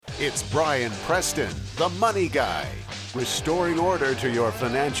It's Brian Preston, the Money Guy, restoring order to your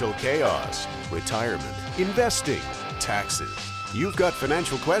financial chaos, retirement, investing, taxes. You've got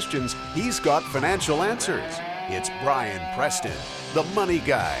financial questions, he's got financial answers. It's Brian Preston, the Money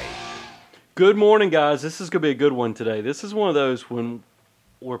Guy. Good morning, guys. This is going to be a good one today. This is one of those when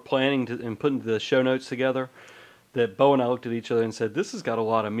we're planning and putting the show notes together that Bo and I looked at each other and said, this has got a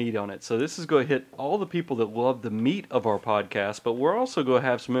lot of meat on it. So this is going to hit all the people that love the meat of our podcast, but we're also going to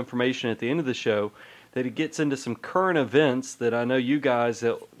have some information at the end of the show that it gets into some current events that I know you guys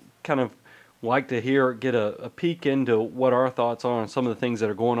that kind of like to hear, get a peek into what our thoughts are on some of the things that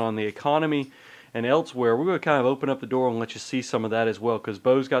are going on in the economy and elsewhere. We're going to kind of open up the door and let you see some of that as well, because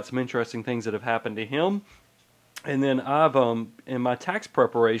Bo's got some interesting things that have happened to him. And then I've, in my tax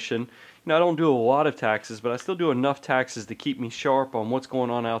preparation, I don't do a lot of taxes, but I still do enough taxes to keep me sharp on what's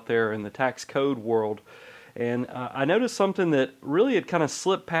going on out there in the tax code world. And I noticed something that really had kind of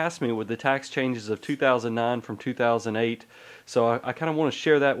slipped past me with the tax changes of 2009 from 2008. So I kind of want to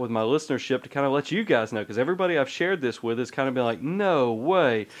share that with my listenership to kind of let you guys know, because everybody I've shared this with has kind of been like, no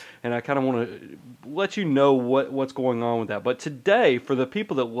way. And I kind of want to let you know what's going on with that. But today, for the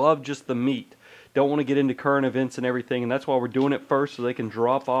people that love just the meat, don't want to get into current events and everything, and that's why we're doing it first, so they can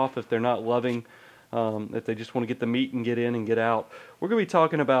drop off if they're not loving, if they just want to get the meat and get in and get out. We're going to be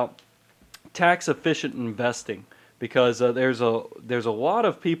talking about tax-efficient investing, because there's a lot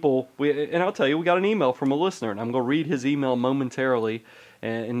of people, and I'll tell you, we got an email from a listener, and I'm going to read his email momentarily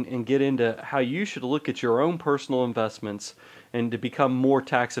and get into how you should look at your own personal investments and to become more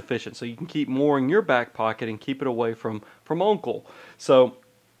tax-efficient, so you can keep more in your back pocket and keep it away from Uncle. So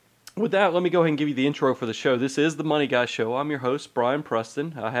with that, let me go ahead and give you the intro for the show. This is the Money Guy Show. I'm your host, Brian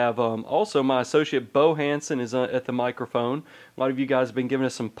Preston. I have also my associate, Bo Hansen, is at the microphone. A lot of you guys have been giving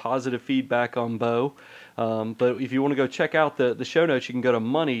us some positive feedback on Bo. But if you want to go check out the show notes, you can go to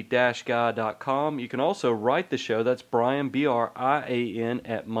money-guy.com. You can also write the show. That's Brian, B-R-I-A-N,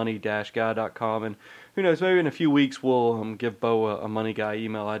 at money-guy.com. And who knows, maybe in a few weeks we'll give Bo a Money Guy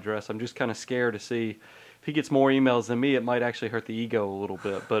email address. I'm just kind of scared to see if he gets more emails than me, it might actually hurt the ego a little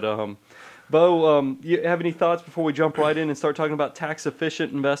bit. But Bo, you have any thoughts before we jump right in and start talking about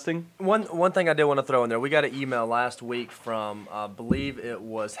tax-efficient investing? One thing I did want to throw in there, we got an email last week from, I believe it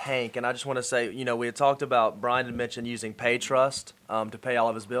was Hank, and I just want to say, we had talked about, Brian had mentioned using PayTrust to pay all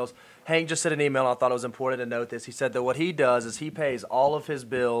of his bills. Hank just sent an email, and I thought it was important to note this. He said that what he does is he pays all of his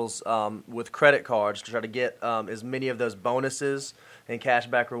bills with credit cards to try to get as many of those bonuses and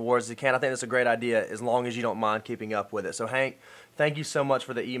cashback rewards as he can. I think that's a great idea as long as you don't mind keeping up with it. So, Hank, thank you so much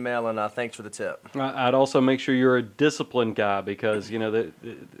for the email, and thanks for the tip. I'd also make sure you're a disciplined guy, because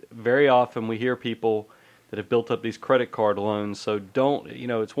very often we hear people that have built up these credit card loans. So don't,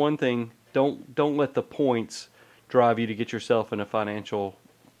 it's one thing. Don't let the points drive you to get yourself in a financial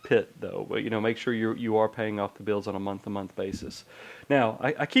pit, though. But make sure you are paying off the bills on a month-to-month basis. Now,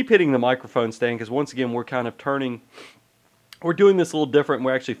 I keep hitting the microphone stand because once again we're kind of turning. We're doing this a little different.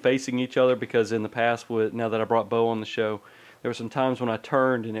 We're actually facing each other, because in the past, now that I brought Bo on the show, there were some times when I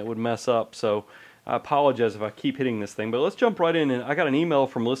turned and it would mess up. So I apologize if I keep hitting this thing. But let's jump right in. And I got an email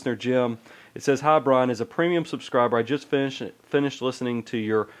from listener Jim. It says, "Hi, Brian. As a premium subscriber, I just finished listening to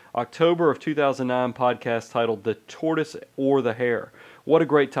your October of 2009 podcast titled The Tortoise or the Hare. What a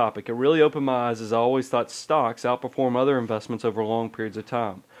great topic. It really opened my eyes, as I always thought stocks outperform other investments over long periods of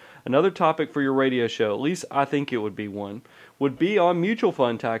time. Another topic for your radio show, at least I think it would be one, would be on mutual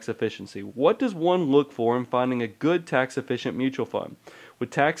fund tax efficiency. What does one look for in finding a good tax-efficient mutual fund?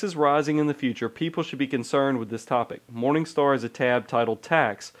 With taxes rising in the future, people should be concerned with this topic. Morningstar has a tab titled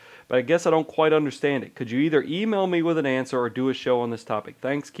Tax, but I guess I don't quite understand it. Could you either email me with an answer or do a show on this topic?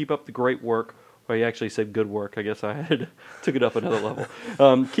 Thanks. Keep up the great work." Well, he actually said good work. I guess I took it up another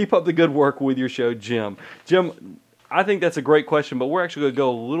level. Keep up the good work with your show, Jim. Jim, I think that's a great question, but we're actually going to go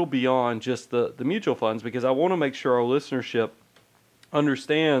a little beyond just the mutual funds, because I want to make sure our listenership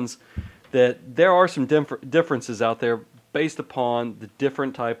understands that there are some differences out there based upon the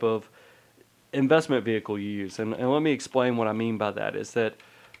different type of investment vehicle you use. And let me explain what I mean by that, is that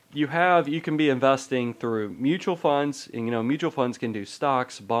you can be investing through mutual funds, and mutual funds can do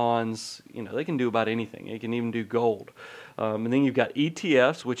stocks, bonds, they can do about anything. They can even do gold. And then you've got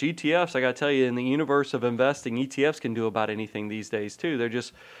ETFs, which ETFs, I got to tell you, in the universe of investing, ETFs can do about anything these days too. They're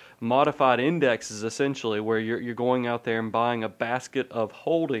just modified indexes, essentially, where you're going out there and buying a basket of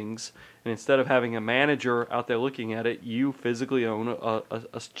holdings, and instead of having a manager out there looking at it, you physically own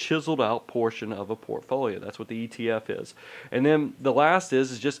a chiseled out portion of a portfolio. That's what the ETF is. And then the last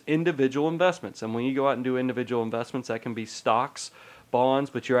is just individual investments. And when you go out and do individual investments, that can be stocks,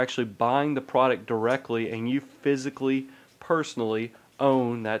 bonds, but you're actually buying the product directly, and you physically, personally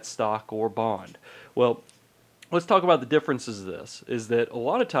own that stock or bond. Well, let's talk about the differences of this. Is that a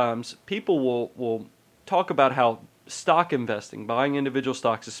lot of times people will talk about how stock investing, buying individual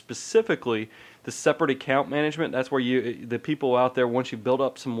stocks, is specifically the separate account management. That's where the people out there, once you build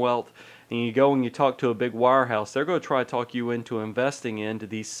up some wealth and you go and you talk to a big wirehouse, they're going to try to talk you into investing into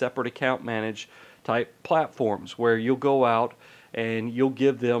these separate account managed type platforms where you'll go out and you'll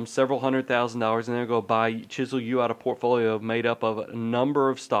give them several $100,000 and they'll go chisel you out a portfolio made up of a number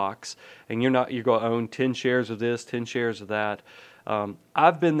of stocks, and you're going to own 10 shares of this, 10 shares of that.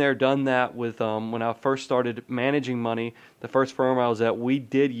 I've been there, done that with when I first started managing money. The first firm I was at, we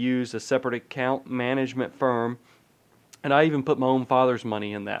did use a separate account management firm, and I even put my own father's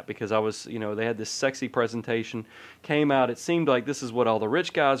money in that because I was, they had this sexy presentation, came out. It seemed like this is what all the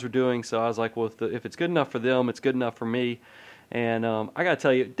rich guys were doing, so I was like, well, if it's good enough for them, it's good enough for me. And I got to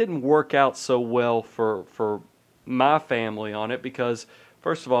tell you, it didn't work out so well for my family on it because,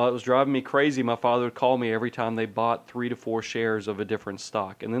 first of all, it was driving me crazy. My father would call me every time they bought 3 to 4 shares of a different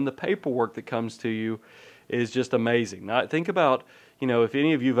stock. And then the paperwork that comes to you is just amazing. Now, think about, if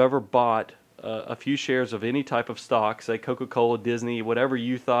any of you have ever bought a few shares of any type of stock, say Coca-Cola, Disney, whatever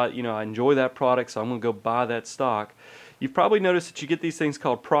you thought, I enjoy that product, so I'm going to go buy that stock. You've probably noticed that you get these things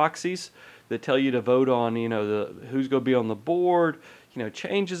called proxies that tell you to vote on, who's going to be on the board,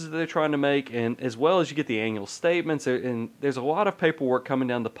 changes that they're trying to make, and as well as you get the annual statements. And there's a lot of paperwork coming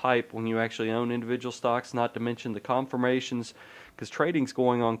down the pipe when you actually own individual stocks, not to mention the confirmations, because trading's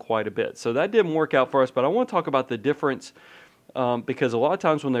going on quite a bit. So that didn't work out for us, but I want to talk about the difference because a lot of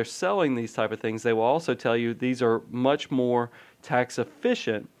times when they're selling these type of things, they will also tell you these are much more tax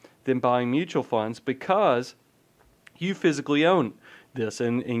efficient than buying mutual funds because you physically own this,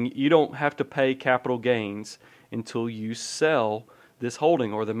 and you don't have to pay capital gains until you sell this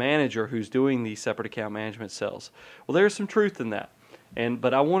holding, or the manager who's doing the separate account management sells. Well, there's some truth in that,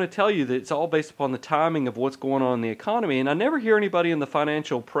 but I want to tell you that it's all based upon the timing of what's going on in the economy, and I never hear anybody in the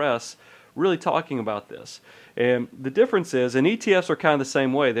financial press really talking about this. And the difference is, and ETFs are kind of the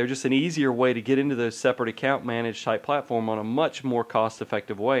same way. They're just an easier way to get into those separate account managed type platform on a much more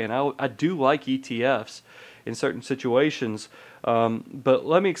cost-effective way, and I do like ETFs in certain situations. But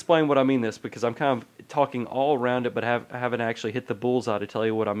let me explain what I mean this, because I'm kind of talking all around it, but haven't actually hit the bullseye to tell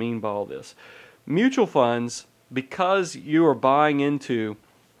you what I mean by all this. Mutual funds, because you are buying into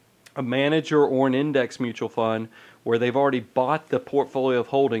a manager or an index mutual fund where they've already bought the portfolio of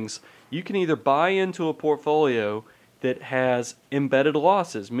holdings, you can either buy into a portfolio that has embedded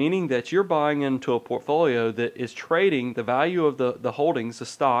losses, meaning that you're buying into a portfolio that is trading the value of the holdings, the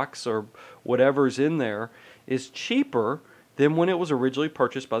stocks or whatever's in there, is cheaper than when it was originally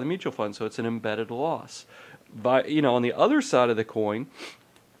purchased by the mutual fund. So it's an embedded loss. On the other side of the coin,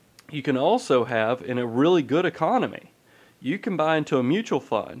 you can also have, in a really good economy, you can buy into a mutual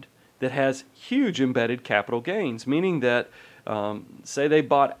fund that has huge embedded capital gains, meaning that, say they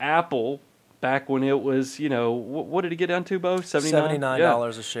bought Apple back when it was, what did it get down to, Bo?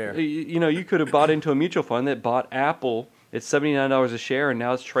 $79 a share. You could have bought into a mutual fund that bought Apple at $79 a share, and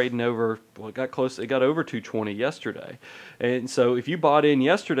now it's trading over, it got over $220 yesterday. And so if you bought in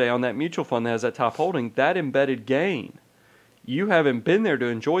yesterday on that mutual fund that has that top holding, that embedded gain, you haven't been there to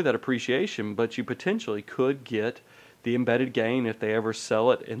enjoy that appreciation, but you potentially could get the embedded gain if they ever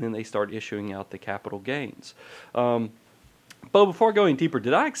sell it and then they start issuing out the capital gains. But before I go any deeper,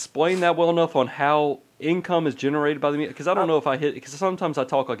 did I explain that well enough on how income is generated by the media? Because I don't know if I hit, because sometimes I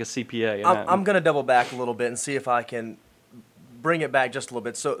talk like a CPA. I'm going to double back a little bit and see if I can bring it back just a little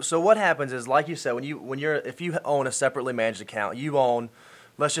bit. So what happens is, like you said, if you own a separately managed account, you own,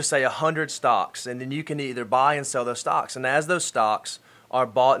 let's just say 100 stocks, and then you can either buy and sell those stocks. And as those stocks are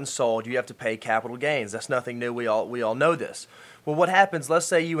bought and sold, you have to pay capital gains. That's nothing new. We all know this. Well, what happens? Let's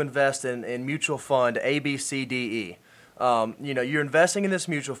say you invest in mutual fund A, B, C, D, E. You're investing in this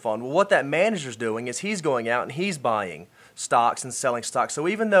mutual fund. Well, what that manager's doing is he's going out and he's buying stocks and selling stocks. So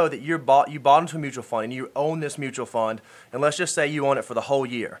even though that you bought into a mutual fund and you own this mutual fund, and let's just say you own it for the whole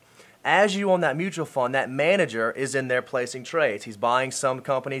year, as you own that mutual fund, that manager is in there placing trades. He's buying some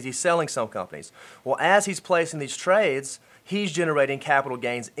companies, he's selling some companies. Well, as he's placing these trades, he's generating capital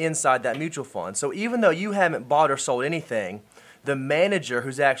gains inside that mutual fund. So even though you haven't bought or sold anything, the manager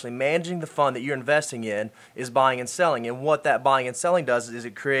who's actually managing the fund that you're investing in is buying and selling. And what that buying and selling does is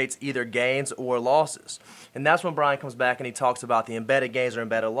it creates either gains or losses. And that's when Brian comes back and he talks about the embedded gains or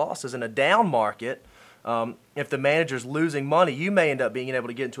embedded losses. In a down market, if the manager's losing money, you may end up being able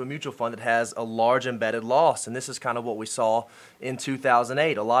to get into a mutual fund that has a large embedded loss. And this is kind of what we saw in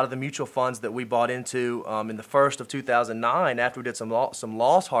 2008. A lot of the mutual funds that we bought into in the first of 2009, after we did some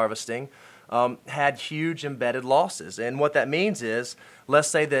loss harvesting, had huge embedded losses. And what that means is, let's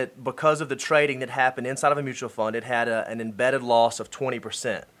say that because of the trading that happened inside of a mutual fund, it had an embedded loss of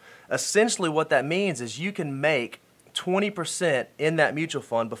 20%. Essentially what that means is you can make 20% in that mutual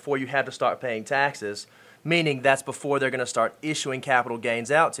fund before you have to start paying taxes, meaning that's before they're going to start issuing capital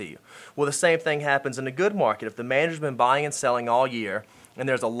gains out to you. Well, the same thing happens in a good market. If the manager's been buying and selling all year and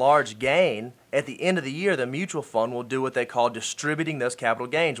there's a large gain, at the end of the year, the mutual fund will do what they call distributing those capital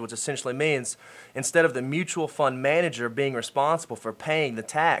gains, which essentially means instead of the mutual fund manager being responsible for paying the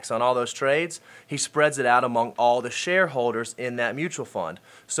tax on all those trades, he spreads it out among all the shareholders in that mutual fund.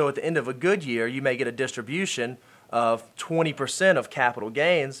 So at the end of a good year, you may get a distribution of 20% of capital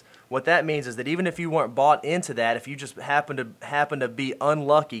gains. What that means is that even if you weren't bought into that, if you just happen to be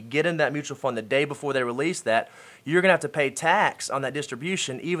unlucky, get in that mutual fund the day before they release that, you're going to have to pay tax on that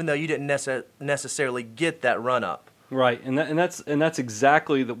distribution, even though you didn't necessarily get that run up. Right, and that's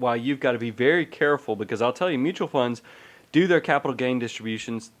exactly why you've got to be very careful, because I'll tell you, mutual funds do their capital gain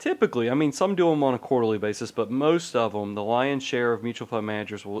distributions typically. I mean, some do them on a quarterly basis, but most of them, the lion's share of mutual fund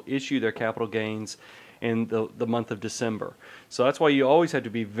managers will issue their capital gains in the month of December. So that's why you always have to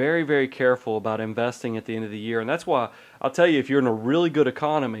be very, very careful about investing at the end of the year. And that's why I'll tell you, if you're in a really good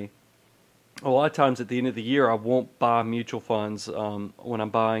economy, a lot of times at the end of the year, I won't buy mutual funds when I'm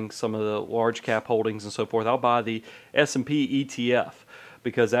buying some of the large cap holdings and so forth. I'll buy the S&P ETF,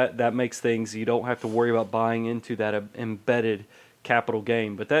 because that makes things, you don't have to worry about buying into that embedded capital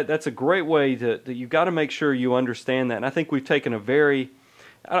gain. But that's a great way you've got to make sure you understand that. And I think we've taken a very,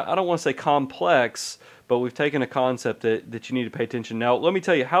 I don't want to say complex, but we've taken a concept that you need to pay attention. Now, let me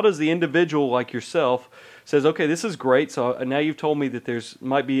tell you, how does the individual like yourself says, okay, this is great, so now you've told me that there's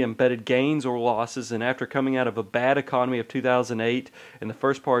might be embedded gains or losses, and after coming out of a bad economy of 2008 and the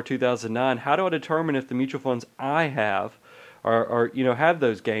first part of 2009, how do I determine if the mutual funds I have have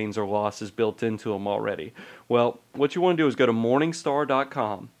those gains or losses built into them already? Well, what you want to do is go to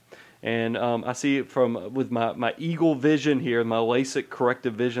Morningstar.com. And I see it with my Eagle vision here, my LASIK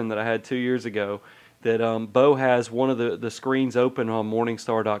corrective vision that I had 2 years ago, that Bo has one of the screens open on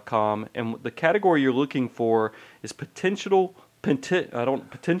Morningstar.com. And the category you're looking for is potential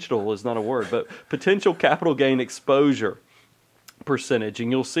is not a word, but potential capital gain exposure percentage.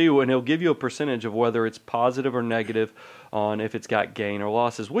 And you'll see, and it'll give you a percentage of whether it's positive or negative on if it's got gain or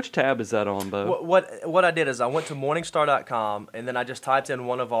losses. Which tab is that on, Bo? What I did is I went to Morningstar.com, and then I just typed in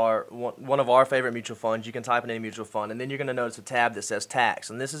one of our favorite mutual funds. You can type in any mutual fund, and then you're going to notice a tab that says tax.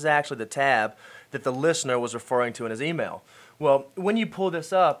 And this is actually the tab that the listener was referring to in his email. Well, when you pull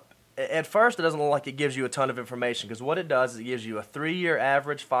this up, at first it doesn't look like it gives you a ton of information, because what it does is it gives you a 3-year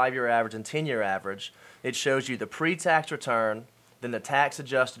average, 5-year average, and 10-year average. It shows you the pre-tax return, then the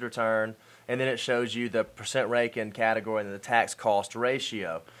tax-adjusted return, and then it shows you the percent rake in category and the tax cost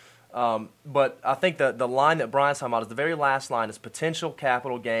ratio. But I think the line that Brian's talking about is the very last line is potential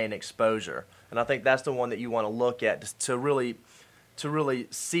capital gain exposure. And I think that's the one that you want to look at to really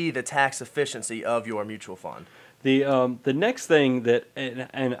see the tax efficiency of your mutual fund. The next thing that, and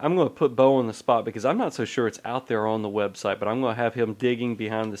I'm going to put Bo on the spot because I'm not so sure it's out there on the website, but I'm going to have him digging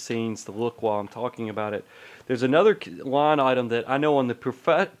behind the scenes to look while I'm talking about it. There's another line item that I know on the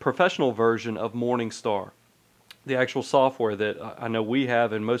professional version of Morningstar, the actual software that I know we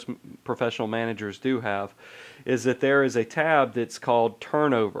have and most professional managers do have, is that there is a tab that's called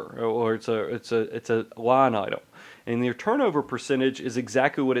turnover, or it's a line item. And your turnover percentage is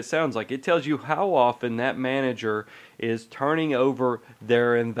exactly what it sounds like. It tells you how often that manager is turning over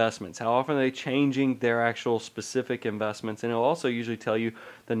their investments, how often are they changing their actual specific investments, and it'll also usually tell you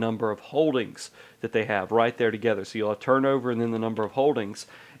the number of holdings that they have right there together. So you'll have turnover and then the number of holdings.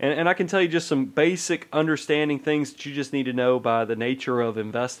 And I can tell you just some basic understanding things that you just need to know by the nature of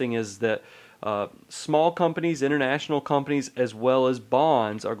investing is that small companies, international companies, as well as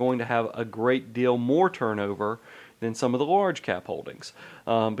bonds are going to have a great deal more turnover than some of the large cap holdings,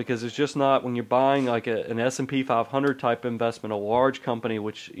 because it's just not, when you're buying like an S&P 500 type investment, a large company,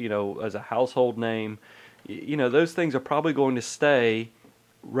 which, you know, as a household name, you know, those things are probably going to stay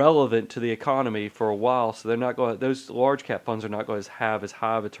relevant to the economy for a while. So they're not going, those large cap funds are not going to have as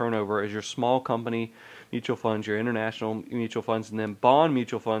high of a turnover as your small company mutual funds, your international mutual funds, and then bond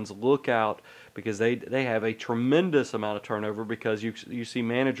mutual funds. Look out, because they have a tremendous amount of turnover, because you see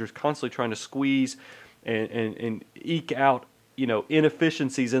managers constantly trying to squeeze and eke out, you know,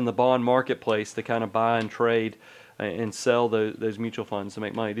 inefficiencies in the bond marketplace to kind of buy and trade and sell those mutual funds to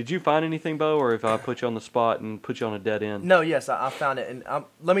make money. Did you find anything, Bo, or if I put you on the spot and put you on a dead end? No, yes, I found it. And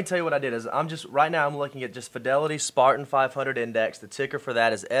let me tell you what I did. Right now I'm looking at just Fidelity Spartan 500 Index. The ticker for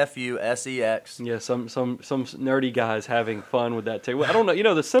that is FUSEX. Yeah, some nerdy guys having fun with that ticker. Well, I don't know. You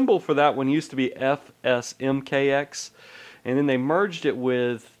know, the symbol for that one used to be FSMKX. And then they merged it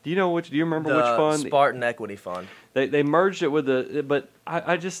with, do you remember which fund? The Spartan Equity Fund. They merged it with but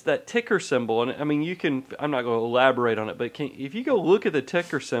I just, that ticker symbol, and I mean, I'm not going to elaborate on it, but if you go look at the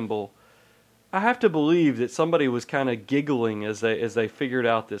ticker symbol, I have to believe that somebody was kind of giggling as they figured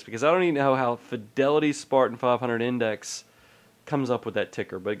out this, because I don't even know how Fidelity Spartan 500 Index comes up with that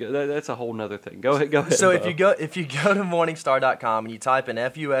ticker, but that's a whole nother thing. Go ahead. So Bo. if you go to Morningstar.com and you type in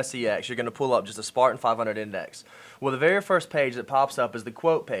FUSEX, you're going to pull up just a Spartan 500 Index. Well, the very first page that pops up is the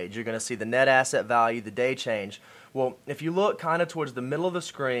quote page. You're going to see the net asset value, the day change. Well, if you look kind of towards the middle of the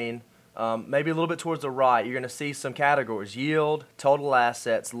screen, maybe a little bit towards the right, you're going to see some categories: yield, total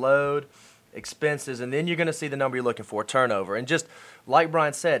assets, load, expenses, and then you're going to see the number you're looking for, turnover. And just like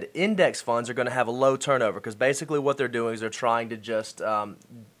Brian said, index funds are going to have a low turnover, because basically what they're doing is they're trying to just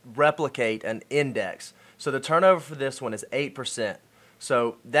replicate an index. So the turnover for this one is 8%.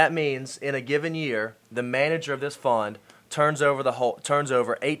 So that means in a given year, the manager of this fund turns over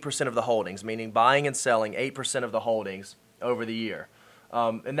 8% of the holdings, meaning buying and selling 8% of the holdings over the year.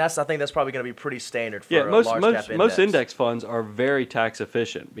 And I think that's probably going to be pretty standard for a large cap index. Most index funds are very tax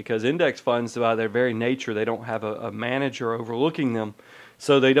efficient, because index funds, by their very nature, they don't have a manager overlooking them,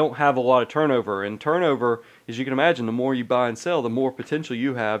 so they don't have a lot of turnover. And turnover, as you can imagine, the more you buy and sell, the more potential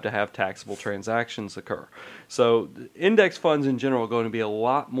you have to have taxable transactions occur. So index funds in general are going to be a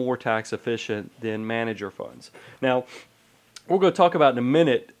lot more tax efficient than manager funds. Now, we're going to talk about in a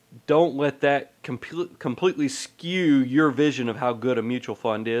minute. Don't let that completely skew your vision of how good a mutual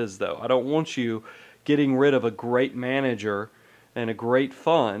fund is, though. I don't want you getting rid of a great manager and a great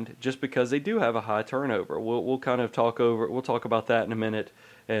fund just because they do have a high turnover. We'll talk about that in a minute,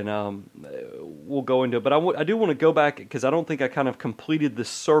 and we'll go into it. But I do want to go back, because I don't think I kind of completed the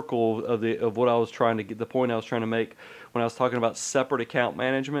circle of what I was trying to get, the point I was trying to make when I was talking about separate account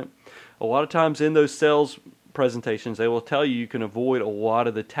management. A lot of times in those sales presentations, they will tell you can avoid a lot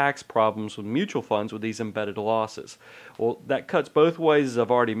of the tax problems with mutual funds with these embedded losses. Well, that cuts both ways, as I've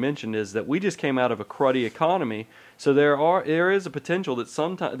already mentioned, is that we just came out of a cruddy economy, so there is a potential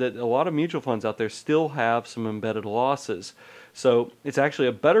that a lot of mutual funds out there still have some embedded losses. So it's actually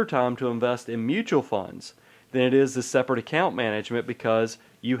a better time to invest in mutual funds than it is the separate account management, because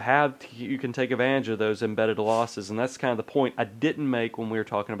you can take advantage of those embedded losses, and that's kind of the point I didn't make when we were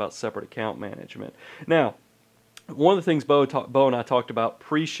talking about separate account management. Now, one of the things Bo and I talked about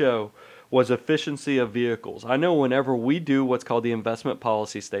pre-show was efficiency of vehicles. I know whenever we do what's called the investment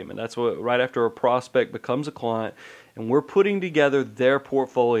policy statement, that's what right after a prospect becomes a client, and we're putting together their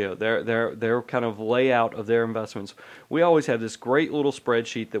portfolio, their kind of layout of their investments. We always have this great little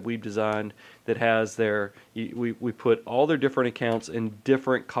spreadsheet that we've designed that has we put all their different accounts in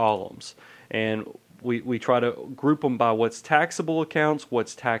different columns, and we try to group them by what's taxable accounts,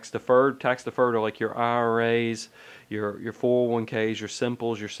 what's tax deferred. Tax deferred are like your IRAs, your 401ks, your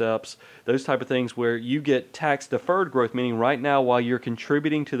Simples, your SEPs, those type of things where you get tax deferred growth, meaning right now while you're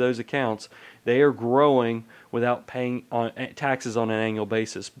contributing to those accounts, they are growing without paying taxes on an annual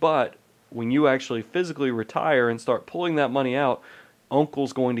basis. But when you actually physically retire and start pulling that money out,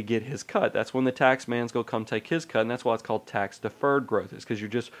 Uncle's going to get his cut. That's when the tax man's going to come take his cut, and that's why it's called tax deferred growth. It's because you're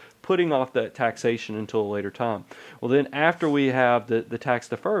just putting off that taxation until a later time. Well, then after we have the tax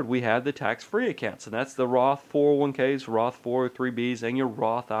deferred, we have the tax free accounts, and that's the Roth 401ks, Roth 403bs, and your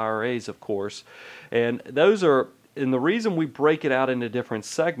Roth IRAs, of course. And those are, and the reason we break it out into different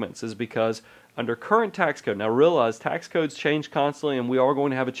segments is because under current tax code, now realize tax codes change constantly, and we are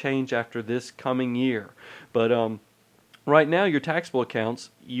going to have a change after this coming year. But right now, your taxable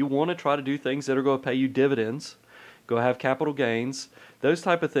accounts, you want to try to do things that are going to pay you dividends, go have capital gains, those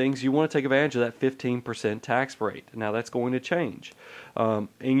type of things. You want to take advantage of that 15% tax rate. Now, that's going to change.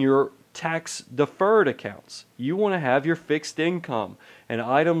 In your tax deferred accounts, you want to have your fixed income and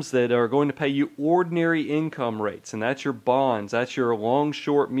items that are going to pay you ordinary income rates, and that's your bonds, that's your long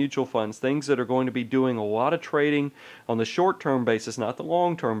short mutual funds, things that are going to be doing a lot of trading on the short term basis, not the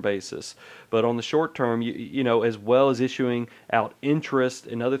long term basis, but on the short term, you know, as well as issuing out interest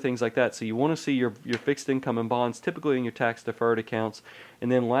and other things like that. So you want to see your fixed income and bonds typically in your tax deferred accounts. And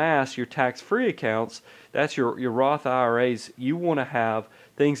then last, your tax free accounts, that's your Roth IRAs. You want to have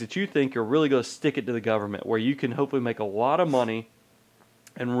things that you think are really going to stick it to the government, where you can hopefully make a lot of money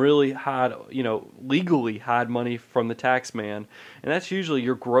and really hide, legally hide money from the tax man. And that's usually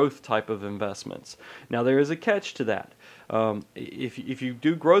your growth type of investments. Now, there is a catch to that. If you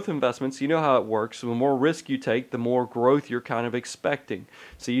do growth investments, you know how it works. So the more risk you take, the more growth you're kind of expecting.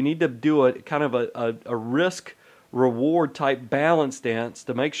 So you need to do a kind of a risk reward type balance dance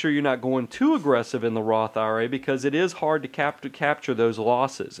to make sure you're not going too aggressive in the Roth IRA, because it is hard to capture those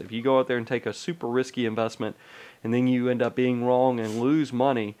losses. If you go out there and take a super risky investment and then you end up being wrong and lose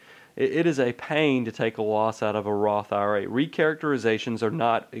money, it is a pain to take a loss out of a Roth IRA. Recharacterizations are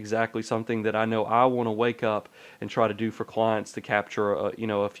not exactly something that I know I want to wake up and try to do for clients to capture a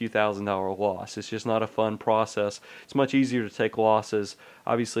few $1,000 loss. It's just not a fun process. It's much easier to take losses,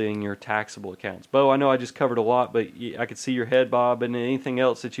 obviously, in your taxable accounts. Bo, I know I just covered a lot, but I could see your head, Bob. And anything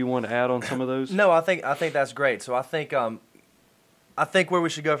else that you want to add on some of those? No, I think that's great. So I think where we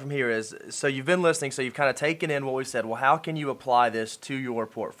should go from here is, so you've been listening, so you've kind of taken in what we said. Well, how can you apply this to your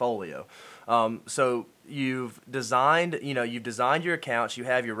portfolio? So you've designed your accounts. You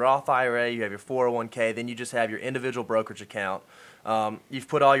have your Roth IRA, you have your 401k, then you just have your individual brokerage account. You've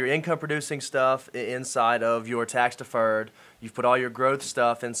put all your income-producing stuff inside of your tax-deferred. You've put all your growth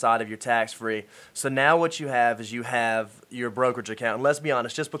stuff inside of your tax-free. So now what you have is you have your brokerage account. And let's be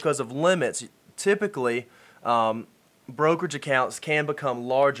honest, just because of limits, typically brokerage accounts can become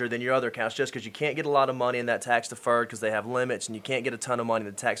larger than your other accounts just because you can't get a lot of money in that tax deferred because they have limits, and you can't get a ton of money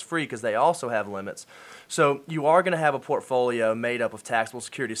in the tax free because they also have limits. So you are going to have a portfolio made up of taxable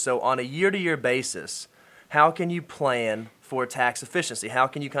securities. So on a year-to-year basis, how can you plan for tax efficiency? How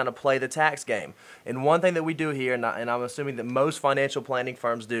can you kind of play the tax game? And one thing that we do here, and I'm assuming that most financial planning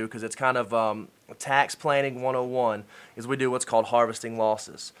firms do, because it's kind of tax planning 101, is we do what's called harvesting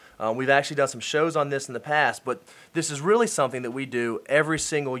losses. We've actually done some shows on this in the past, but this is really something that we do every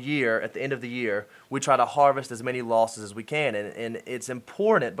single year. At the end of the year, we try to harvest as many losses as we can, and it's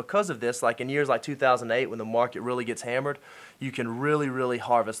important because of this. Like in years like 2008, when the market really gets hammered, you can really, really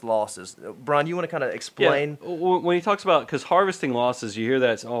harvest losses. Brian, you want to kind of explain? Yeah. When he talks about, because harvesting losses, you hear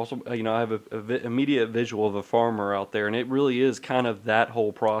that, it's also, I have an immediate visual of a farmer out there, and it really is kind of that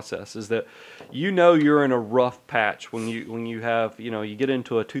whole process, is that you're in a rough patch when you have, you get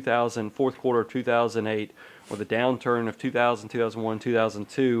into a fourth quarter of 2008, or the downturn of 2000, 2001,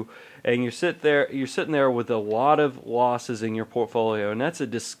 2002, and you're sitting there with a lot of losses in your portfolio, and that's a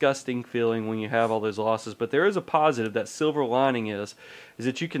disgusting feeling when you have all those losses. But there is a positive. That silver lining is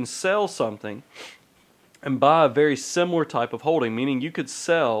that you can sell something and buy a very similar type of holding, meaning you could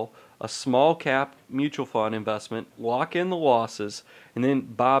sell a small cap mutual fund investment, lock in the losses, and then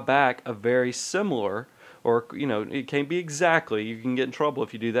buy back a very similar, or it can't be exactly, you can get in trouble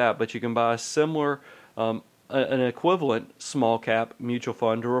if you do that, but you can buy a similar an equivalent small cap mutual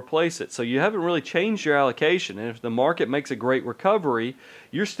fund to replace it. So you haven't really changed your allocation, and if the market makes a great recovery,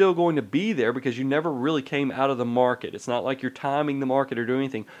 you're still going to be there because you never really came out of the market. It's not like you're timing the market or doing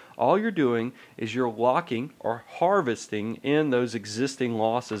anything. All you're doing is you're locking or harvesting in those existing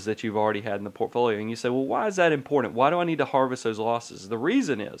losses that you've already had in the portfolio. And you say, well, why is that important? Why do I need to harvest those losses? The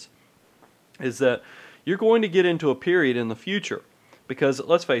reason is that you're going to get into a period in the future. Because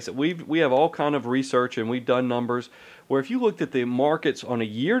let's face it, we have all kind of research and we've done numbers where if you looked at the markets on a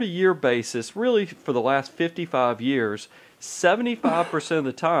year-to-year basis, really for the last 55 years, 75% of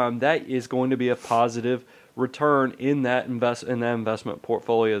the time that is going to be a positive return in that investment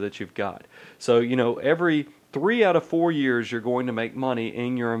portfolio that you've got. So every 3 out of 4 years you're going to make money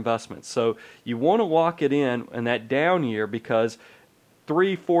in your investments. So you want to lock it in that down year, because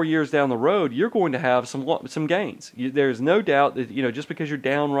 3-4 years down the road, you're going to have some gains. There's no doubt that just because you're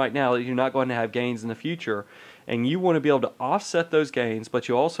down right now, that you're not going to have gains in the future, and you want to be able to offset those gains, but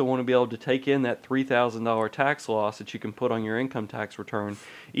you also want to be able to take in that $3,000 tax loss that you can put on your income tax return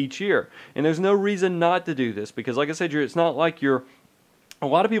each year. And there's no reason not to do this, because like I said, it's not like a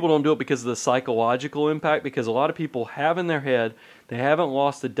lot of people don't do it because of the psychological impact, because a lot of people have in their head they haven't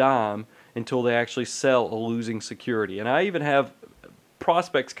lost a dime until they actually sell a losing security. And I even have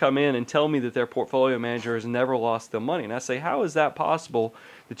prospects come in and tell me that their portfolio manager has never lost them money. And I say, how is that possible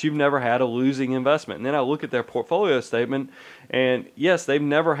that you've never had a losing investment? And then I look at their portfolio statement, and yes, they've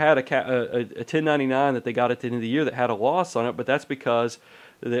never had a 1099 that they got at the end of the year that had a loss on it, but that's because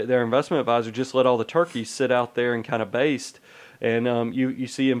their investment advisor just let all the turkeys sit out there and kind of baste. And you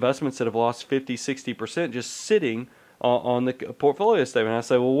see investments that have lost 50, 60% just sitting on the portfolio statement. And I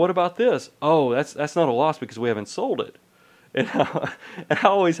say, well, what about this? Oh, that's not a loss because we haven't sold it. And I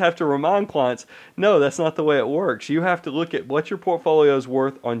always have to remind clients, no, that's not the way it works. You have to look at what your portfolio is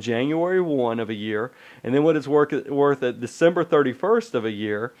worth on January 1 of a year, and then what it's worth at December 31st of a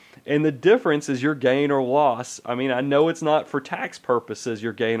year, and the difference is your gain or loss. I mean, I know it's not for tax purposes,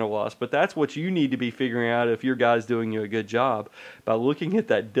 your gain or loss, but that's what you need to be figuring out if your guy's doing you a good job, by looking at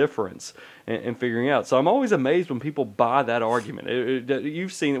that difference and figuring out. So I'm always amazed when people buy that argument.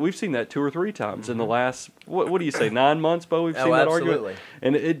 We've seen that 2 or 3 times in the last, what do you say, 9 months, Bo? We've seen that absolutely.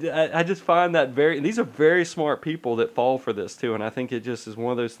 argument. And I just find that these are very smart people that fall for this too, and I think it just is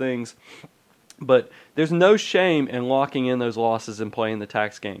one of those things. But there's no shame in locking in those losses and playing the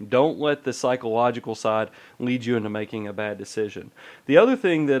tax game. Don't let the psychological side lead you into making a bad decision. The other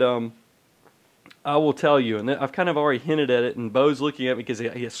thing that I will tell you, and I've kind of already hinted at it, and Bo's looking at me because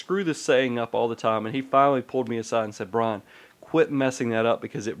he screw this saying up all the time, and he finally pulled me aside and said, Brian, quit messing that up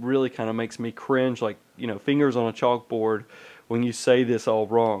because it really kind of makes me cringe, like, fingers on a chalkboard when you say this all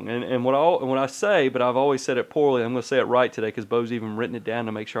wrong. And what I say, but I've always said it poorly, I'm going to say it right today because Bo's even written it down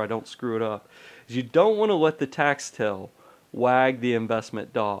to make sure I don't screw it up, is you don't want to let the tax tail wag the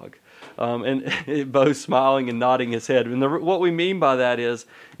investment dog. And Bo's smiling and nodding his head. And what we mean by that is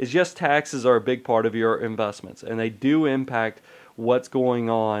yes, taxes are a big part of your investments, and they do impact what's going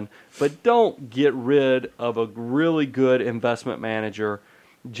on. But don't get rid of a really good investment manager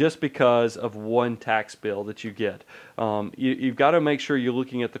just because of one tax bill that you get. You've got to make sure you're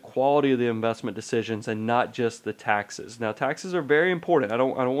looking at the quality of the investment decisions and not just the taxes. Now, taxes are very important. I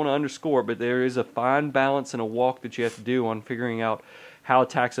don't want to underscore it, but there is a fine balance and a walk that you have to do on figuring out how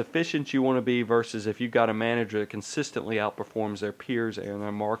tax efficient you want to be versus if you've got a manager that consistently outperforms their peers in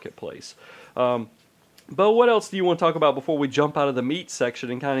their marketplace. Bo, what else do you want to talk about before we jump out of the meat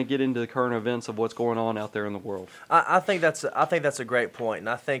section and kind of get into the current events of what's going on out there in the world? I think that's a great point, and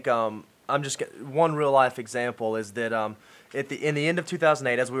I think one real life example is that in the end of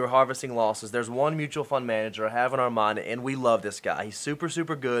 2008, as we were harvesting losses, there's one mutual fund manager I have in our mind, and we love this guy. He's super,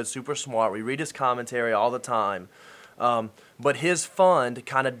 super good, super smart. We read his commentary all the time. But his fund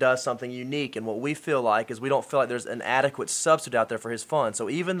kind of does something unique, and what we feel like is we don't feel like there's an adequate substitute out there for his fund. So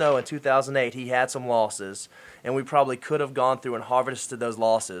even though in 2008 he had some losses, and we probably could have gone through and harvested those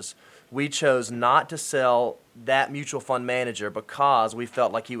losses, we chose not to sell that mutual fund manager because we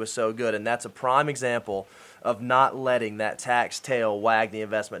felt like he was so good, and that's a prime example of not letting that tax tail wag the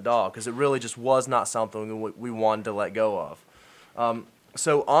investment dog, because it really just was not something we wanted to let go of.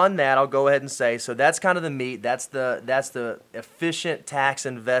 So on that, I'll go ahead and say, so that's kind of the meat. That's the efficient tax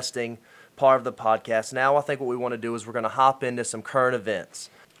investing part of the podcast. Now I think what we want to do is we're going to hop into some current events.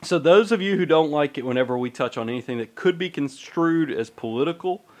 So those of you who don't like it whenever we touch on anything that could be construed as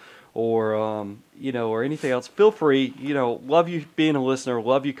political or or anything else, feel free. Love you being a listener,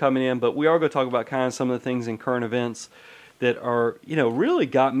 love you coming in, but we are going to talk about kind of some of the things in current events that are, really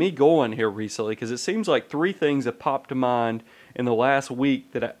got me going here recently, because it seems like 3 things have popped to mind in the last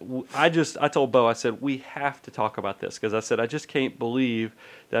week that I told Bo, I said, we have to talk about this, because I said, I just can't believe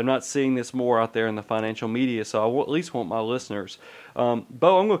that I'm not seeing this more out there in the financial media, so I at least want my listeners. Bo,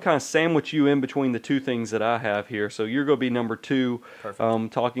 I'm going to kind of sandwich you in between the 2 things that I have here, so you're going to be number 2.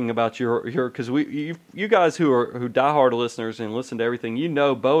 Perfect. Talking about your because you guys who are diehard listeners and listen to everything,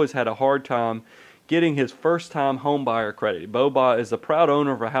 Bo has had a hard time getting his first-time home buyer credit. Bo is the proud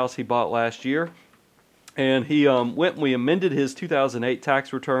owner of a house he bought last year. And he we amended his 2008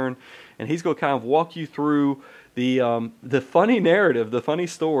 tax return, and he's going to kind of walk you through the funny narrative, the funny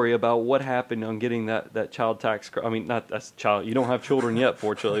story about what happened on getting that child tax. I mean, not that's child. You don't have children yet,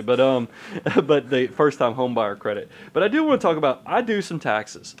 fortunately, but the first-time home buyer credit. But I do want to talk about, I do some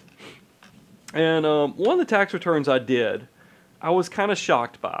taxes, and one of the tax returns I did, I was kind of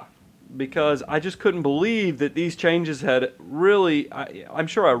shocked by, because I just couldn't believe that these changes had really, I'm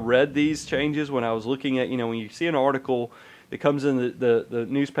sure I read these changes when I was looking at, when you see an article that comes in the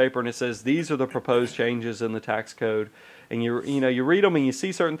newspaper and it says, these are the proposed changes in the tax code, and you read them and you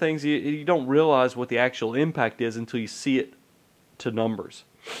see certain things, you don't realize what the actual impact is until you see it to numbers.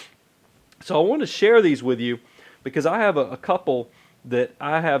 So I want to share these with you because I have a couple that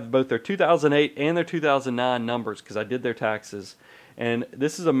I have both their 2008 and their 2009 numbers because I did their taxes. And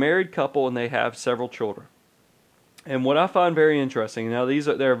this is a married couple, and they have several children. And what I find very interesting, now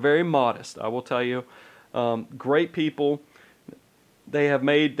they're very modest, I will tell you, great people.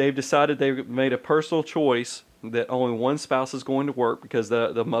 They've decided they've made a personal choice that only one spouse is going to work because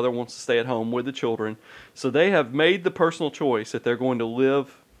the mother wants to stay at home with the children. So they have made the personal choice that they're going to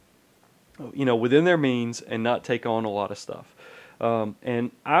live, within their means and not take on a lot of stuff.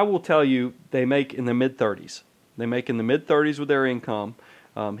 And I will tell you, they make in the mid-30s. They make in the mid-30s with their income.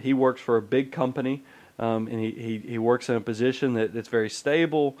 He works for a big company. and he works in a position that's very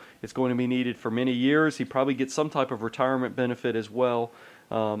stable. It's going to be needed for many years. He probably gets some type of retirement benefit as well.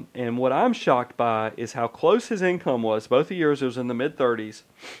 And what I'm shocked by is how close his income was. Both the years it was in the mid-30s,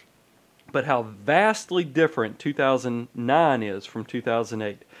 but how vastly different 2009 is from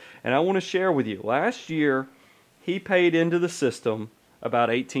 2008. And I want to share with you, last year he paid into the system about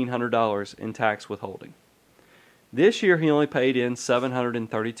 $1,800 in tax withholding. This year he only paid in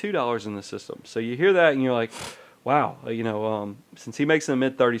 $732 in the system. So you hear that and you're like, wow, since he makes in the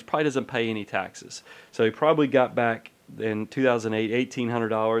mid-30s, probably doesn't pay any taxes. So he probably got back in 2008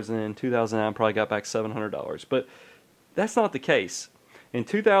 $1,800, and in 2009 probably got back $700. But that's not the case. In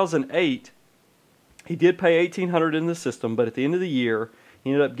 2008, he did pay $1,800 in the system, but at the end of the year,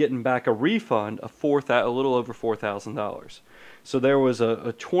 he ended up getting back a refund of a little over $4,000. So there was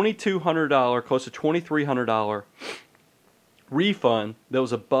a $2,200, close to $2,300 refund that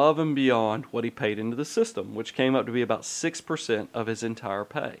was above and beyond what he paid into the system, which came up to be about 6% of his entire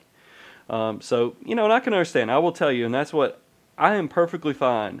pay. So, and I can understand. I will tell you, and that's what I am perfectly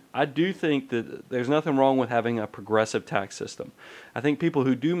fine. I do think that there's nothing wrong with having a progressive tax system. I think people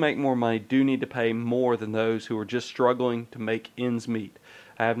who do make more money do need to pay more than those who are just struggling to make ends meet.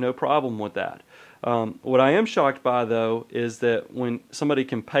 I have no problem with that. What I am shocked by, though, is that when somebody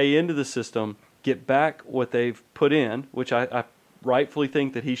can pay into the system, get back what they've put in, which I rightfully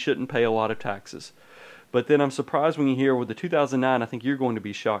think that he shouldn't pay a lot of taxes. But then I'm surprised when you hear with the 2009, I think you're going to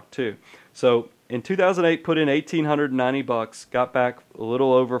be shocked too. So in 2008, put in $1,890, got back a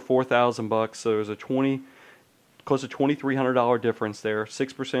little over $4,000. So there's close to $2,300 difference there,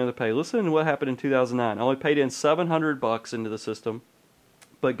 6% of the pay. Listen to what happened in 2009. I only paid in $700 into the system,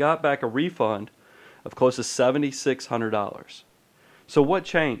 but got back a refund of close to $7,600. So what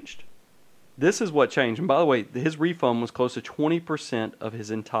changed? This is what changed. And by the way, his refund was close to 20% of his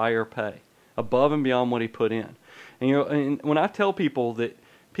entire pay, above and beyond what he put in. And and when I tell people that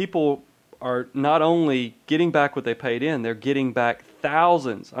people are not only getting back what they paid in, they're getting back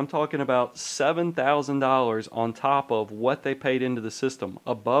thousands. I'm talking about $7,000 on top of what they paid into the system,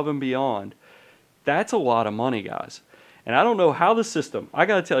 above and beyond. That's a lot of money, guys. And I don't know how the system, I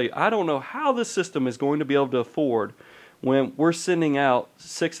got to tell you, I don't know how the system is going to be able to afford when we're sending out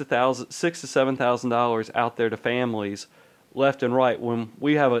 $6,000 to $7,000 out there to families left and right, when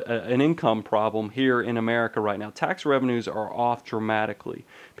we have an income problem here in America right now. Tax revenues are off dramatically.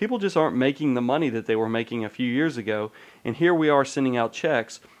 People just aren't making the money that they were making a few years ago, and here we are sending out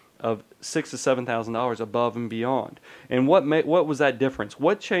checks of $6,000 to $7,000 above and beyond. And what was that difference?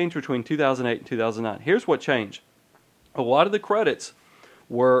 What changed between 2008 and 2009? Here's what changed. A lot of the credits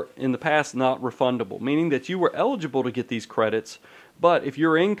were in the past not refundable, meaning that you were eligible to get these credits, but if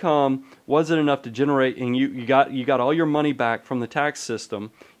your income wasn't enough to generate and you got all your money back from the tax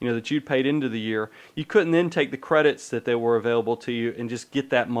system, that you'd paid into the year, you couldn't then take the credits that they were available to you and just get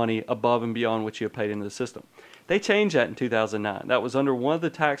that money above and beyond what you had paid into the system. They changed that in 2009. That was under one of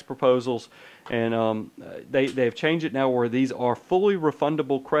the tax proposals, and they've changed it now where these are fully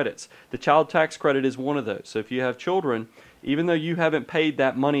refundable credits. The child tax credit is one of those. So if you have children, even though you haven't paid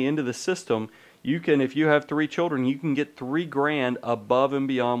that money into the system, you can, if you have 3 children, you can get $3,000 above and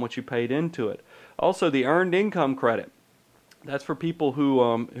beyond what you paid into it. Also, the earned income credit. That's for people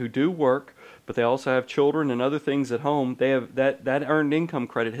who do work, but they also have children and other things at home. They have that earned income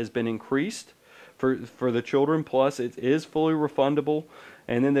credit has been increased for the children. Plus, it is fully refundable.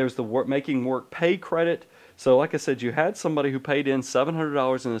 And then there's the making work pay credit. So, like I said, you had somebody who paid in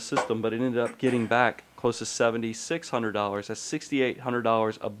 $700 in the system, but it ended up getting back close to $7,600. That's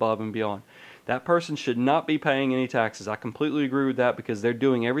 $6,800 above and beyond. That person should not be paying any taxes. I completely agree with that because they're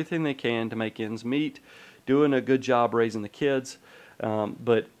doing everything they can to make ends meet, doing a good job raising the kids.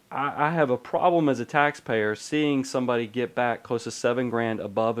 But I have a problem as a taxpayer seeing somebody get back close to $7,000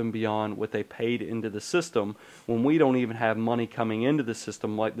 above and beyond what they paid into the system when we don't even have money coming into the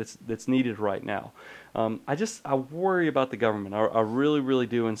system like that's needed right now. I worry about the government. I really, really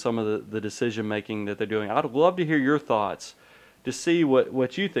do in some of the decision making that they're doing. I'd love to hear your thoughts to see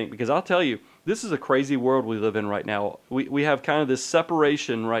what you think, because I'll tell you, this is a crazy world we live in right now. We have kind of this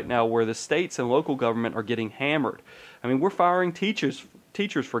separation right now where the states and local government are getting hammered. I mean, we're firing teachers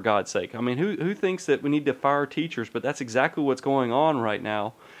for God's sake. I mean, who thinks that we need to fire teachers? But that's exactly what's going on right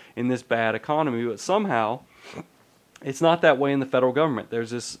now in this bad economy. But somehow, it's not that way in the federal government. There's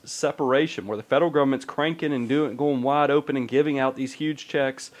this separation where the federal government's cranking and going wide open and giving out these huge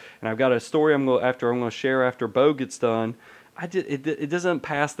checks. And I've got a story I'm going to share after Bo gets done. It doesn't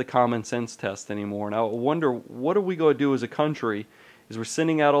pass the common sense test anymore. And I wonder, what are we going to do as a country as we're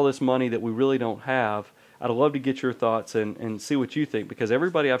sending out all this money that we really don't have? I'd love to get your thoughts and see what you think, because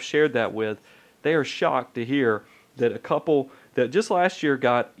everybody I've shared that with they are shocked to hear that a couple that just last year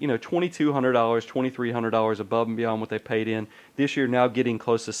got, $2,200, $2,300 above and beyond what they paid in, this year now getting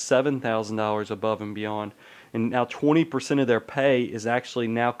close to $7,000 above and beyond. And now 20% of their pay is actually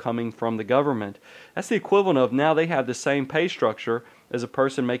now coming from the government. That's the equivalent of now they have the same pay structure as a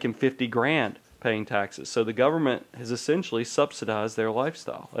person making $50,000 paying taxes. So the government has essentially subsidized their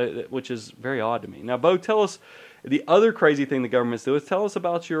lifestyle, which is very odd to me. Now, Bo, tell us the other crazy thing the government's doing. Tell us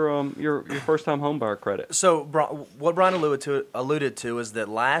about your first-time homebuyer credit. So what Brian alluded to is that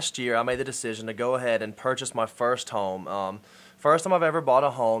last year I made the decision to go ahead and purchase my first home. First time I've ever bought a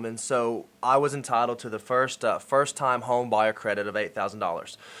home, and so I was entitled to the first-time home buyer credit of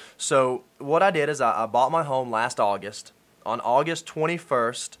 $8,000. So what I did is I bought my home last August. On August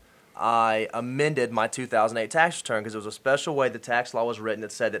 21st, I amended my 2008 tax return because it was a special way the tax law was written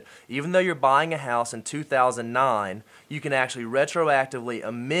that said that even though you're buying a house in 2009, you can actually retroactively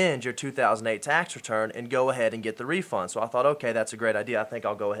amend your 2008 tax return and go ahead and get the refund. So I thought, okay, that's a great idea. I think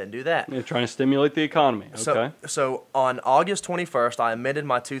I'll go ahead and do that. You're trying to stimulate the economy. Okay. So on August 21st, I amended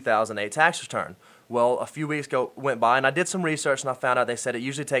my 2008 tax return. Well, a few weeks went by, and I did some research, and I found out they said it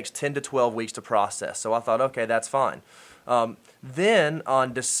usually takes 10 to 12 weeks to process. So I thought, okay, that's fine. Then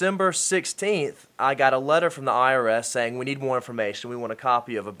on December 16th, I got a letter from the IRS saying we need more information. We want a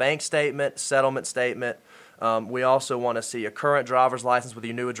copy of a bank statement, settlement statement. We also want to see a current driver's license with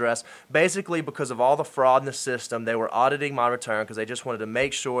your new address. Basically, because of all the fraud in the system, they were auditing my return because they just wanted to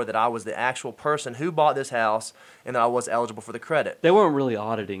make sure that I was the actual person who bought this house and that I was eligible for the credit. They weren't really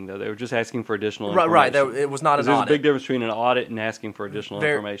auditing, though. They were just asking for additional information. Right. It was not an audit. There's a big difference between an audit and asking for additional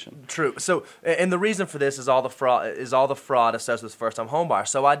information. True. So, and the reason for this is all the fraud associated with first-time home buyer.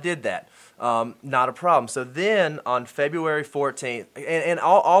 So I did that. Not a problem. So then on February 14th, and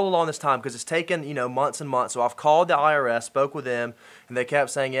all along this time, because it's taken months and months, so I've called the IRS, spoke with them, and they kept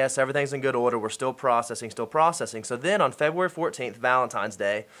saying, yes, everything's in good order. We're still processing. So then on February 14th, Valentine's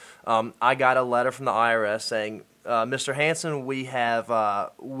Day, I got a letter from the IRS saying, Mr. Hanson, we have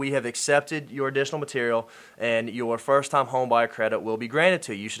accepted your additional material, and your first-time homebuyer credit will be granted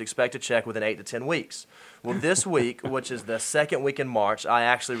to you. You should expect a check within 8 to 10 weeks. Well, this week, which is the second week in March, I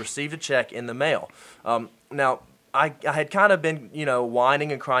actually received a check in the mail. Now, I had kind of been,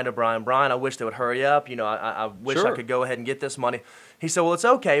 whining and crying to Brian. Brian, I wish they would hurry up. I wish I could go ahead and get this money. He said, well, it's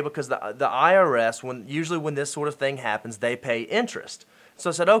okay because the IRS, usually when this sort of thing happens, they pay interest. So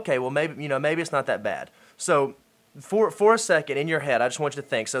I said, okay, well, maybe it's not that bad. So for a second in your head, I just want you to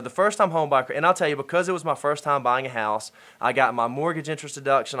think. So the first-time home buyer, and I'll tell you, because it was my first time buying a house, I got my mortgage interest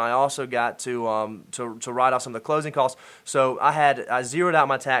deduction. I also got to write off some of the closing costs. So I zeroed out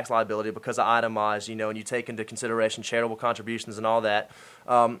my tax liability because I itemized, and you take into consideration charitable contributions and all that.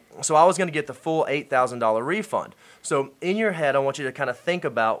 So I was going to get the full $8,000 refund. So in your head, I want you to kind of think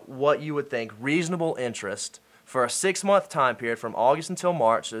about what you would think reasonable interest for a 6-month time period from August until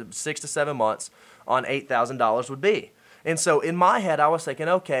March, 6 to 7 months, on $8,000 would be. And so in my head, I was thinking,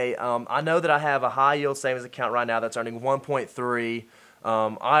 okay, I know that I have a high-yield savings account right now that's earning 1.3,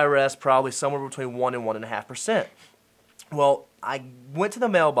 IRS probably somewhere between 1 and 1.5%. Well, I went to the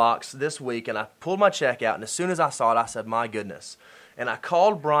mailbox this week, and I pulled my check out, and as soon as I saw it, I said, my goodness. And I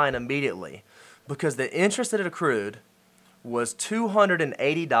called Brian immediately because the interest that had accrued was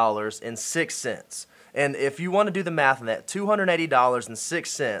 $280.06. And if you want to do the math on that,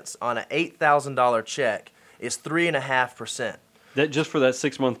 $280.06 on an $8,000 check is 3.5%. That just for that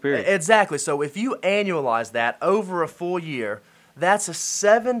 6-month period. Exactly. So if you annualize that over a full year, that's a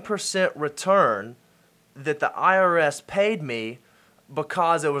 7% return that the IRS paid me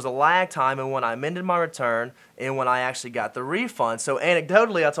because it was a lag time and when I amended my return and when I actually got the refund. So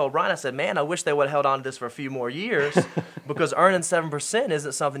anecdotally, I told Brian, I said, man, I wish they would have held on to this for a few more years because earning 7%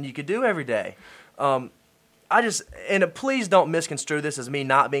 isn't something you could do every day. Please don't misconstrue this as me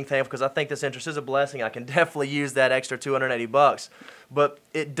not being thankful because I think this interest is a blessing. I can definitely use that extra $280, but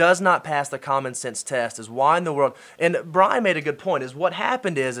it does not pass the common sense test. Is why in the world? And Brian made a good point. Is what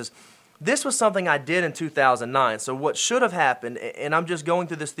happened is this was something I did in 2009. So what should have happened, and I'm just going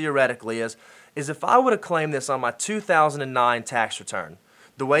through this theoretically, is if I would have claimed this on my 2009 tax return,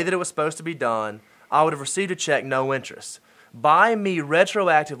 the way that it was supposed to be done, I would have received a check, no interest. By me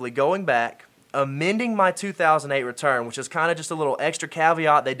retroactively going back, amending my 2008 return, which is kind of just a little extra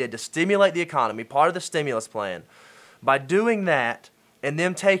caveat they did to stimulate the economy, part of the stimulus plan. By doing that and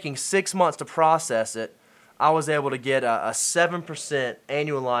them taking 6 months to process it, I was able to get a 7%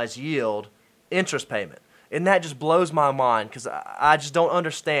 annualized yield interest payment. And that just blows my mind because I just don't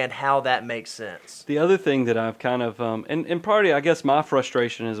understand how that makes sense. The other thing that I've kind of, and partly I guess my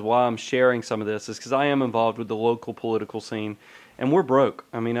frustration is why I'm sharing some of this is because I am involved with the local political scene. and we're broke.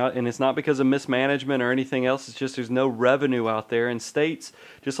 I mean, and it's not because of mismanagement or anything else. It's just there's no revenue out there. And states,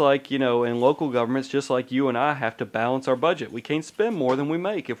 just like, and local governments, just like you and I, have to balance our budget. We can't spend more than we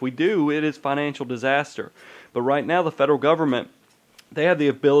make. If we do, it is financial disaster. But right now, the federal government, they have the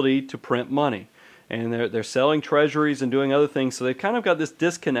ability to print money. And they're selling treasuries and doing other things, so they've kind of got this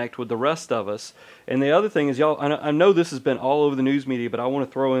disconnect with the rest of us. And the other thing is, y'all, I know this has been all over the news media, but I want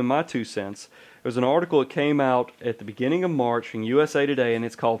to throw in my 2 cents. There's an article that came out at the beginning of March in USA Today, and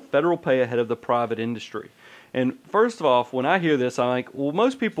it's called Federal Pay Ahead of the Private Industry. And first off, when I hear this, I'm like, well,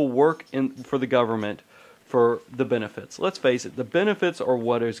 most people work for the government for the benefits. Let's face it, the benefits are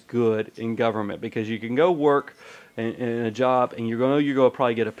what is good in government, because you can go work in a job and you're going to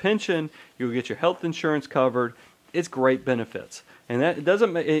probably get a pension, you'll get your health insurance covered. It's great benefits. And that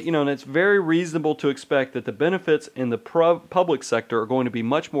doesn't, and it's very reasonable to expect that the benefits in the public sector are going to be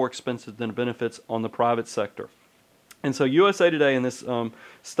much more expensive than the benefits on the private sector. And so USA Today in this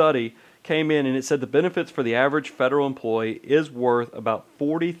study came in and it said the benefits for the average federal employee is worth about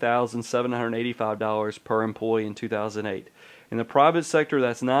 $40,785 per employee in 2008. In the private sector,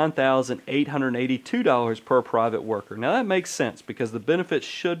 that's $9,882 per private worker. Now that makes sense because the benefits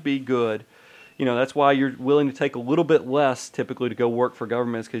should be good. That's why you're willing to take a little bit less typically to go work for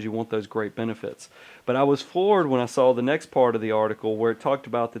governments, because you want those great benefits. But I was floored when I saw the next part of the article where it talked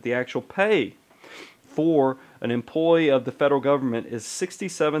about that the actual pay for an employee of the federal government is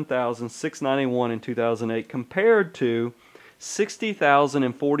 $67,691 in 2008 compared to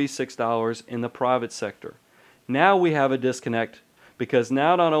 $60,046 in the private sector. Now we have a disconnect, because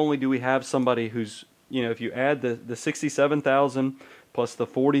now not only do we have somebody who's, if you add the 67,000 plus the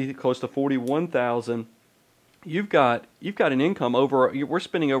 40, close to 41,000, you've got an income we're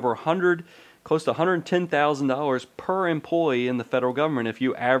spending over close to $110,000 per employee in the federal government if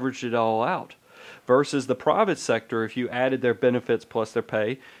you averaged it all out. Versus the private sector, if you added their benefits plus their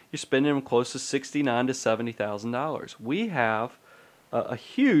pay, you're spending them close to $69,000 to $70,000. We have a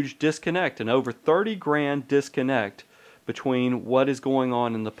huge disconnect, an over $30,000 disconnect between what is going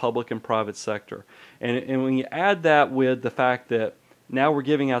on in the public and private sector. And when you add that with the fact that now we're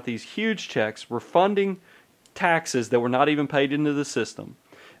giving out these huge checks, we're funding taxes that were not even paid into the system.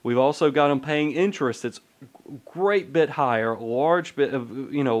 We've also got them paying interest that's a great bit higher, a large bit of,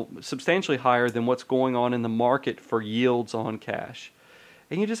 substantially higher than what's going on in the market for yields on cash.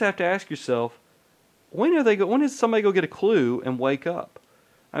 And you just have to ask yourself, when is somebody going to get a clue and wake up?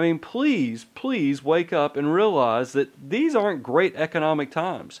 I mean, please wake up and realize that these aren't great economic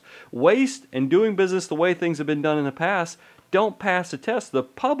times. Waste and doing business the way things have been done in the past don't pass the test. The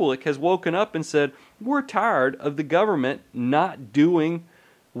public has woken up and said, we're tired of the government not doing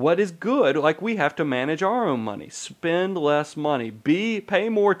what is good. Like, we have to manage our own money, spend less money, pay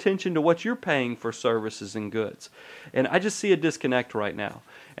more attention to what you're paying for services and goods. And I just see a disconnect right now.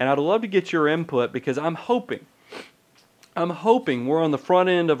 And I'd love to get your input, because I'm hoping we're on the front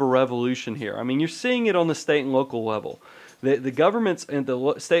end of a revolution here. I mean, you're seeing it on the state and local level. The governments and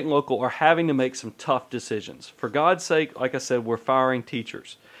the state and local are having to make some tough decisions. For God's sake, like I said, we're firing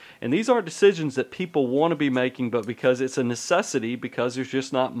teachers. And these aren't decisions that people want to be making, but because it's a necessity, because there's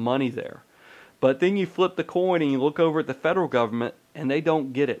just not money there. But then you flip the coin and you look over at the federal government, and they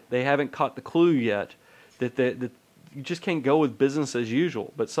don't get it. They haven't caught the clue yet that you just can't go with business as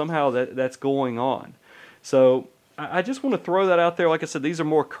usual. But somehow that's going on. So I just want to throw that out there. Like I said, these are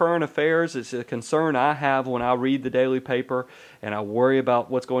more current affairs. It's a concern I have when I read the daily paper, and I worry about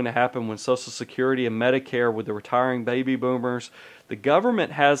what's going to happen when Social Security and Medicare with the retiring baby boomers. The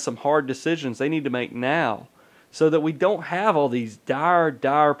government has some hard decisions they need to make now, so that we don't have all these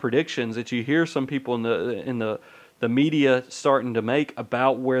dire predictions that you hear some people in the media starting to make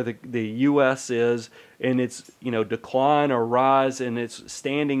about where the U.S. is in its decline or rise in its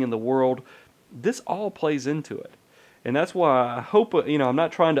standing in the world. This all plays into it. And that's why I hope, I'm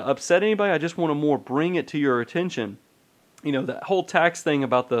not trying to upset anybody. I just want to more bring it to your attention. That whole tax thing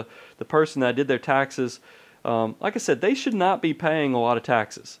about the person that did their taxes, like I said, they should not be paying a lot of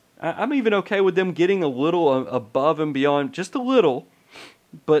taxes. I'm even okay with them getting a little above and beyond, just a little.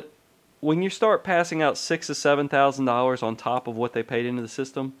 But when you start passing out $6,000 to $7,000 on top of what they paid into the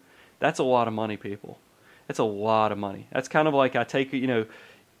system, that's a lot of money, people. That's a lot of money. That's kind of like I take,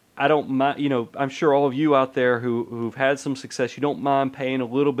 I don't mind, I'm sure all of you out there who've had some success, you don't mind paying a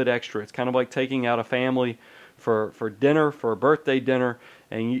little bit extra. It's kind of like taking out a family for dinner, for a birthday dinner,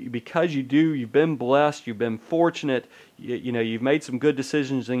 and because you've been blessed, you've been fortunate, you've made some good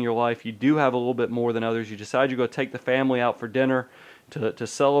decisions in your life, you do have a little bit more than others. You decide you're going to take the family out for dinner to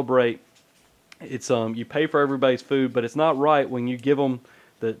celebrate. It's you pay for everybody's food, but it's not right when you give them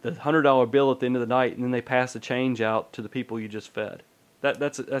the $100 bill at the end of the night, and then they pass the change out to the people you just fed.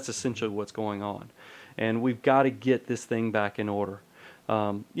 That's essentially what's going on, and we've got to get this thing back in order.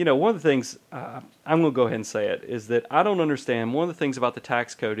 One of the things, I'm going to go ahead and say it, is that I don't understand. One of the things about the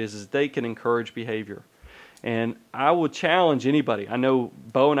tax code is they can encourage behavior. And I would challenge anybody. I know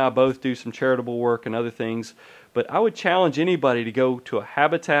Bo and I both do some charitable work and other things, but I would challenge anybody to go to a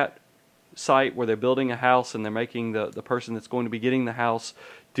Habitat site where they're building a house and they're making the person that's going to be getting the house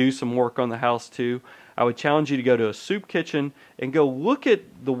do some work on the house too. I would challenge you to go to a soup kitchen and go look at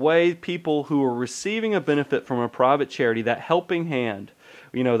the way people who are receiving a benefit from a private charity, that helping hand,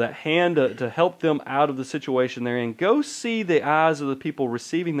 that hand to help them out of the situation they're in. Go see the eyes of the people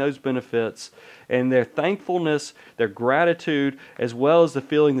receiving those benefits and their thankfulness, their gratitude, as well as the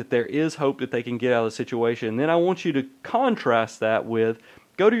feeling that there is hope that they can get out of the situation. And then I want you to contrast that with,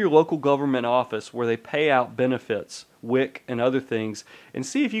 go to your local government office where they pay out benefits, WIC and other things, and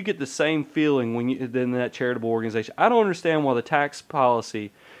see if you get the same feeling when you in that charitable organization. I don't understand why the tax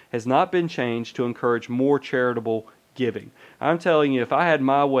policy has not been changed to encourage more charitable giving. I'm telling you, if I had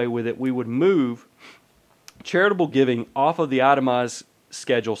my way with it, we would move charitable giving off of the itemized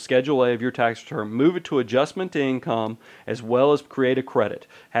Schedule A of your tax return, move it to adjustment to income, as well as create a credit.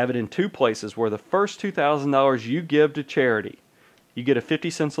 Have it in two places where the first $2,000 you give to charity, you get a 50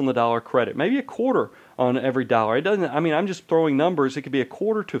 cents on the dollar credit, maybe a quarter on every dollar. It doesn't. I'm just throwing numbers. It could be a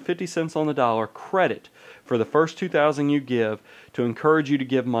quarter to 50 cents on the dollar credit for the first $2,000 you give to encourage you to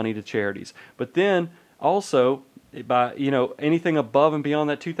give money to charities. But then also, by anything above and beyond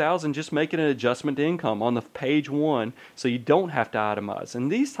that $2,000, just make it an adjustment to income on the page one, so you don't have to itemize. And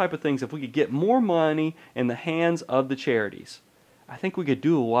these type of things, if we could get more money in the hands of the charities, I think we could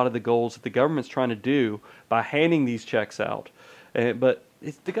do a lot of the goals that the government's trying to do by handing these checks out. But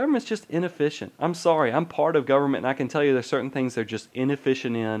the government's just inefficient. I'm sorry, I'm part of government, and I can tell you there's certain things they're just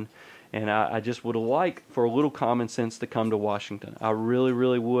inefficient in. And I just would like for a little common sense to come to Washington. I really,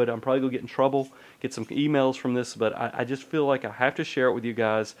 really would. I'm probably going to get in trouble, get some emails from this, but I just feel like I have to share it with you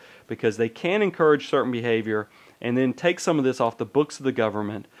guys because they can encourage certain behavior and then take some of this off the books of the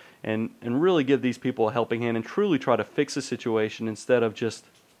government and really give these people a helping hand and truly try to fix the situation instead of just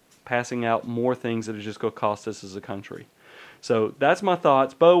passing out more things that are just going to cost us as a country. So that's my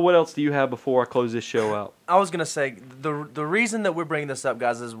thoughts. Bo, what else do you have before I close this show out? I was gonna say the reason that we're bringing this up,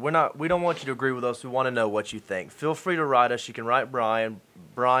 guys, is we don't want you to agree with us. We want to know what you think. Feel free to write us. You can write Brian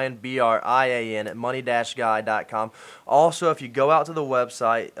Brian at money-guy.com. Also, if you go out to the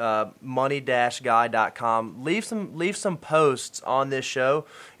website money-guy.com, leave some posts on this show,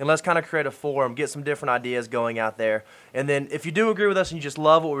 and let's kind of create a forum, get some different ideas going out there. And then if you do agree with us and you just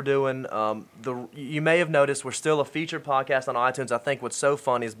love what we're doing, you may have noticed we're still a featured podcast on iTunes. I think what's so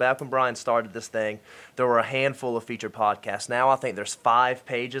funny is back when Brian started this thing, there were a handful of featured podcasts. Now I think there's 5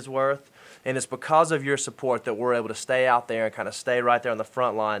 pages worth. And it's because of your support that we're able to stay out there and kind of stay right there on the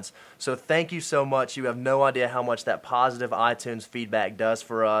front lines. So thank you so much. You have no idea how much that positive iTunes feedback does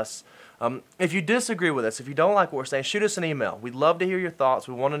for us. If you disagree with us, if you don't like what we're saying, shoot us an email. We'd love to hear your thoughts.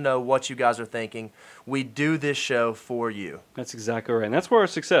 We want to know what you guys are thinking. We do this show for you. That's exactly right. And that's where our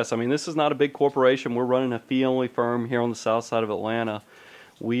success. I mean, this is not a big corporation. We're running a fee-only firm here on the south side of Atlanta.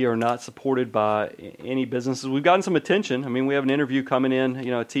 We are not supported by any businesses. We've gotten some attention. I mean, we have an interview coming in,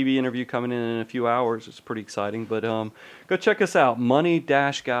 a TV interview coming in a few hours. It's pretty exciting. But go check us out,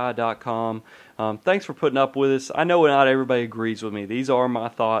 money-guy.com. Thanks for putting up with us. I know not everybody agrees with me. These are my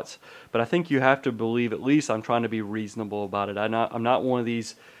thoughts. But I think you have to believe, at least I'm trying to be reasonable about it. I'm not one of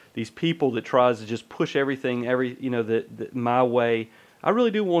these people that tries to just push everything my way. I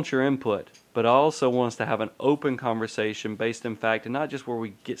really do want your input, but I also want us to have an open conversation based in fact, and not just where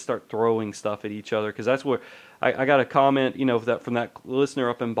we start throwing stuff at each other. Because that's where I got a comment, from that listener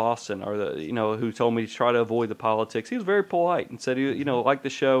up in Boston, or who told me to try to avoid the politics. He was very polite and said, like the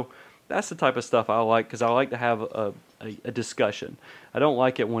show. That's the type of stuff I like, because I like to have a discussion. I don't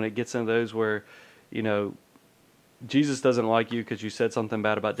like it when it gets into those where, Jesus doesn't like you because you said something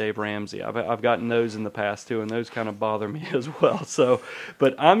bad about Dave Ramsey. I've gotten those in the past too, and those kind of bother me as well. So,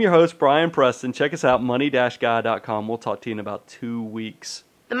 but I'm your host, Brian Preston. Check us out, money-guy.com. We'll talk to you in about 2 weeks.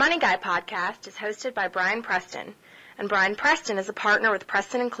 The Money Guy podcast is hosted by Brian Preston, and Brian Preston is a partner with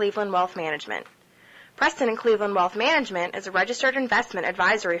Preston & Cleveland Wealth Management. Preston & Cleveland Wealth Management is a registered investment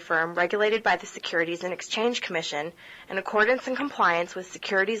advisory firm regulated by the Securities and Exchange Commission in accordance and compliance with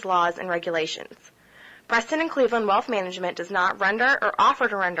securities laws and regulations. Preston & Cleveland Wealth Management does not render or offer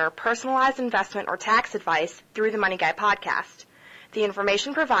to render personalized investment or tax advice through the Money Guy podcast. The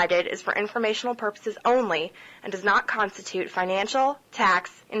information provided is for informational purposes only and does not constitute financial,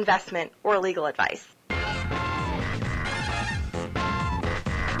 tax, investment, or legal advice.